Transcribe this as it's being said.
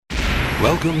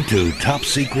Welcome to Top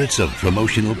Secrets of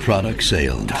Promotional Product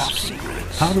Sales. Top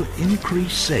Secrets. How to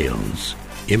increase sales,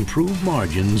 improve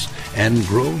margins, and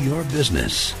grow your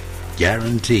business.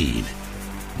 Guaranteed.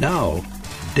 Now,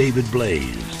 David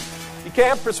Blaise. You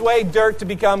can't persuade dirt to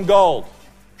become gold.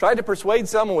 Try to persuade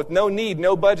someone with no need,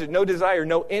 no budget, no desire,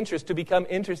 no interest to become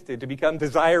interested, to become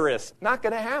desirous. Not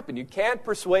going to happen. You can't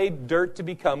persuade dirt to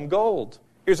become gold.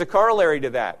 Here's a corollary to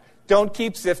that. Don't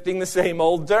keep sifting the same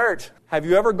old dirt. Have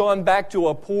you ever gone back to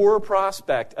a poor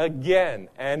prospect again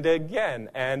and again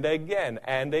and again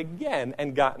and again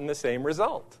and gotten the same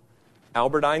result?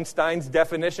 Albert Einstein's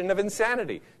definition of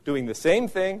insanity, doing the same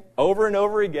thing over and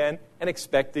over again and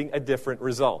expecting a different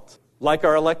result. Like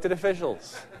our elected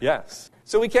officials, yes.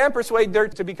 So we can't persuade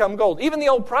dirt to become gold. Even the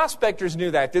old prospectors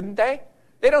knew that, didn't they?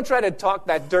 They don't try to talk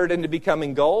that dirt into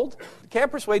becoming gold. You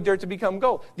can't persuade dirt to become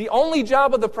gold. The only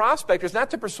job of the prospector is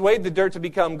not to persuade the dirt to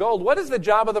become gold. What is the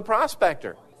job of the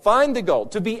prospector? Find the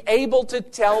gold, to be able to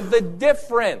tell the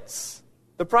difference.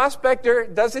 The prospector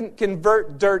doesn't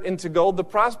convert dirt into gold. The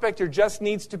prospector just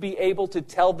needs to be able to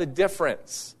tell the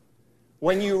difference.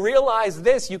 When you realize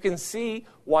this, you can see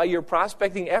why your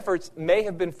prospecting efforts may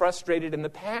have been frustrated in the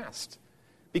past.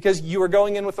 Because you were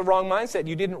going in with the wrong mindset.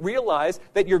 You didn't realize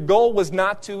that your goal was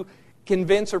not to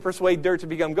convince or persuade dirt to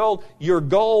become gold. Your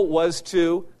goal was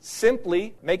to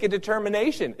simply make a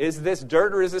determination. Is this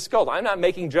dirt or is this gold? I'm not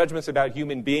making judgments about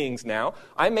human beings now.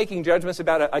 I'm making judgments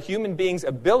about a human being's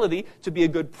ability to be a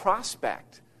good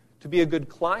prospect, to be a good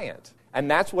client. And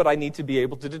that's what I need to be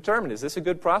able to determine. Is this a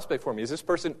good prospect for me? Is this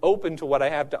person open to what I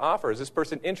have to offer? Is this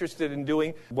person interested in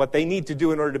doing what they need to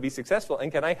do in order to be successful? And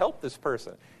can I help this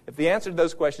person? If the answer to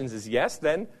those questions is yes,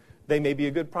 then they may be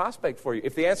a good prospect for you.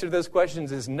 If the answer to those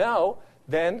questions is no,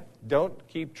 then don't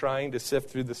keep trying to sift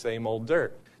through the same old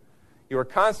dirt. You are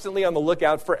constantly on the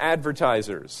lookout for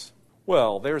advertisers.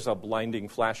 Well, there's a blinding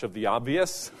flash of the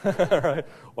obvious. Right?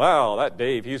 Wow, that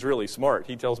Dave, he's really smart.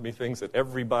 He tells me things that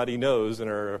everybody knows and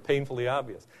are painfully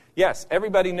obvious. Yes,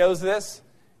 everybody knows this.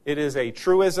 It is a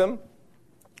truism.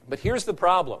 But here's the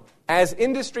problem. As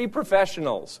industry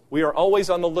professionals, we are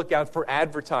always on the lookout for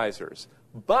advertisers.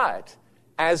 But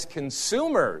as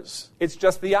consumers, it's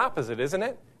just the opposite, isn't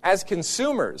it? As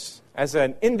consumers, as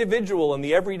an individual in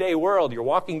the everyday world, you're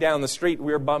walking down the street,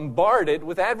 we're bombarded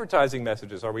with advertising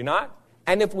messages, are we not?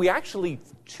 And if we actually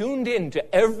tuned in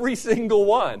to every single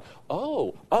one,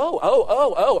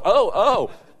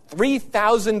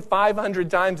 3,500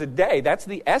 times a day, that's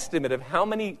the estimate of how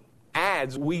many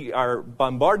ads we are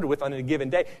bombarded with on a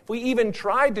given day. If we even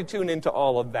tried to tune into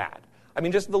all of that, I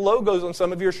mean, just the logos on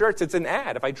some of your shirts, it's an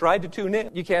ad. If I tried to tune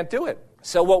in, you can't do it.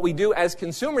 So what we do as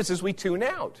consumers is we tune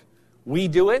out. We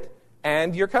do it,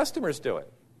 and your customers do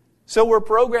it. So we're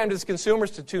programmed as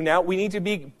consumers to tune out. We need to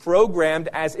be programmed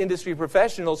as industry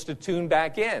professionals to tune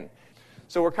back in.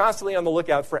 So we're constantly on the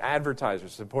lookout for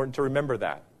advertisers. It's important to remember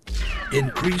that.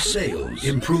 Increase sales,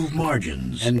 improve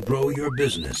margins, and grow your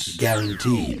business.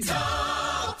 Guaranteed.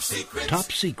 Top Secrets. Top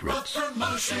Secrets.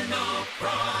 Promotional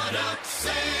Product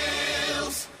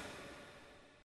Sales.